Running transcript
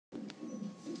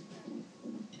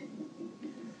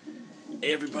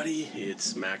Hey everybody,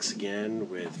 it's Max again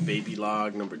with baby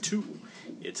log number 2.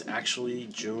 It's actually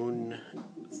June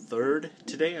 3rd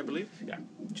today, I believe. Yeah,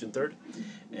 June 3rd.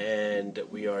 And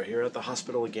we are here at the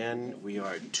hospital again. We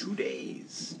are 2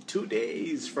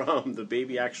 days from the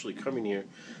baby actually coming here.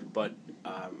 But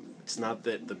it's not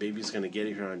that the baby's going to get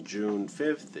here on June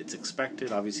 5th. It's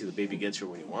expected. Obviously, the baby gets here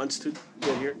when he wants to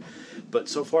get here. But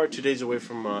so far, 2 days away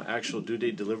from actual due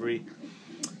date delivery.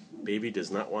 Baby does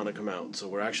not want to come out, so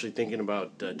we're actually thinking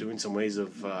about doing some ways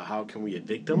of how can we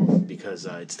evict them, because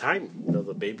it's time. You know,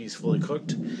 the baby's fully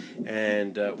cooked,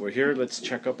 and we're here. Let's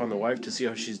check up on the wife to see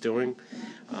how she's doing.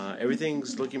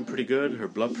 Everything's looking pretty good. Her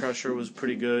blood pressure was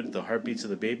pretty good. The heartbeats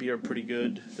of the baby are pretty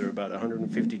good. They're about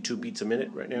 152 beats a minute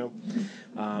right now.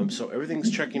 So everything's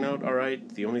checking out all right.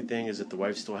 The only thing is that the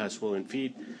wife still has swollen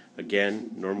feet. Again,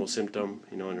 normal symptom,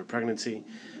 in her pregnancy.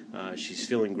 She's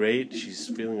feeling great. She's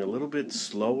feeling a little bit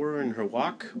slower in her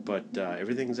walk, but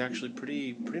everything's actually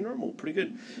pretty normal, pretty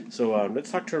good. So let's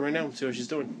talk to her right now and see how she's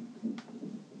doing.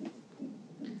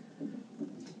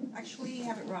 Actually, you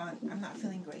have it wrong. I'm not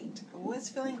feeling great. I was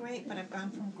feeling great, but I've gone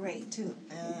from great to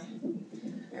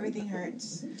everything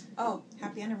hurts. Oh,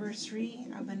 happy anniversary,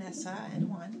 Vanessa and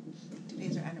Juan.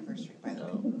 Today's our anniversary, by the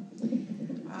way.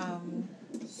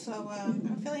 So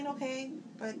I'm feeling okay,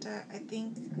 but I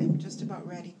think I'm just about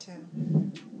ready to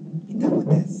be done with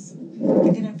this. I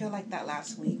didn't feel like that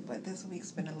last week, but this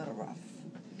week's been a little rough.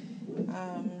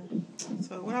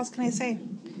 So what else can I say?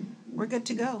 We're good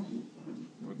to go.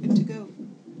 We're good to go.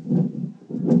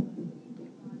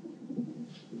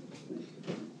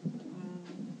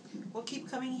 We'll keep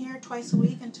coming here twice a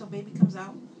week until baby comes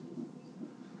out.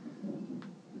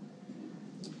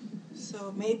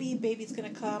 So maybe baby's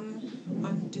going to come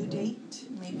on due date,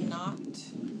 maybe not.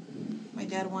 My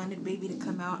dad wanted baby to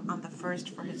come out on the 1st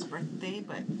for his birthday,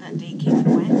 but that day came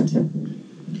and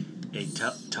went. Hey,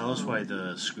 tell us why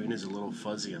the screen is a little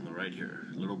fuzzy on the right here,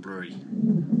 a little blurry.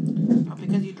 Oh,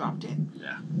 because you dropped it?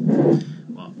 Yeah.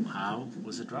 Well, how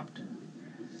was it dropped?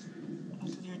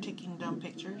 Because you're taking dumb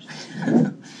pictures.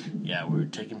 Yeah, we were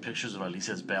taking pictures of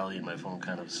Alicia's belly, and my phone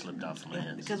kind of slipped off of my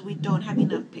hands. Because we don't have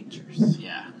enough pictures.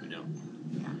 Yeah, we don't.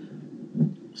 Yeah.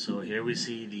 So here we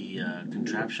see the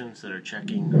contraptions that are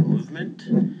checking her movement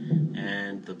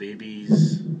and the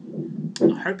baby's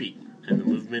heartbeat. And the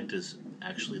movement is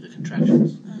actually the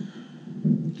contractions.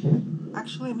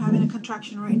 Actually, I'm having a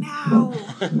contraction right now.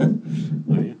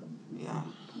 Are you? Yeah.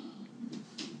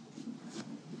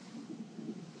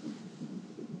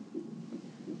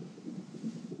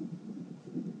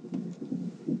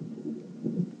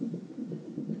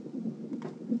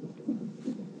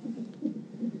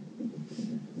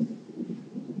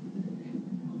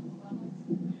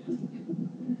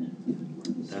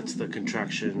 That's the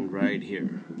contraction right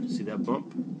here. See that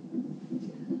bump?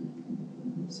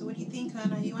 So what do you think,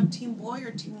 hon? Are you on team boy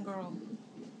or team girl?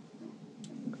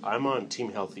 I'm on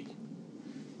team healthy.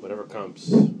 Whatever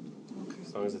comes. Okay.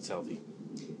 As long as it's healthy.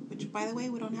 Which, by the way,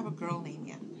 we don't have a girl name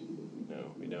yet.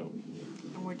 No, we don't.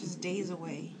 And we're just days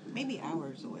away. Maybe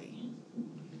hours away.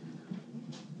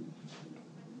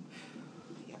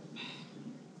 Yep.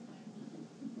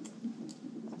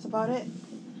 That's about it.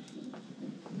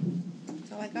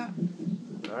 That's all I got.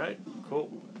 Alright,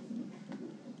 cool.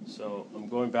 So I'm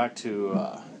going back to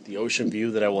the ocean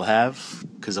view that I will have,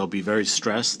 because I'll be very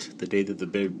stressed the day that the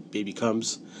baby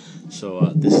comes.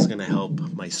 So this is going to help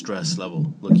my stress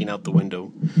level. Looking out the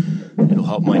window, it'll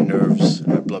help my nerves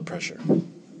and my blood pressure.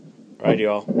 Alright,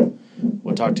 y'all.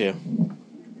 We'll talk to you.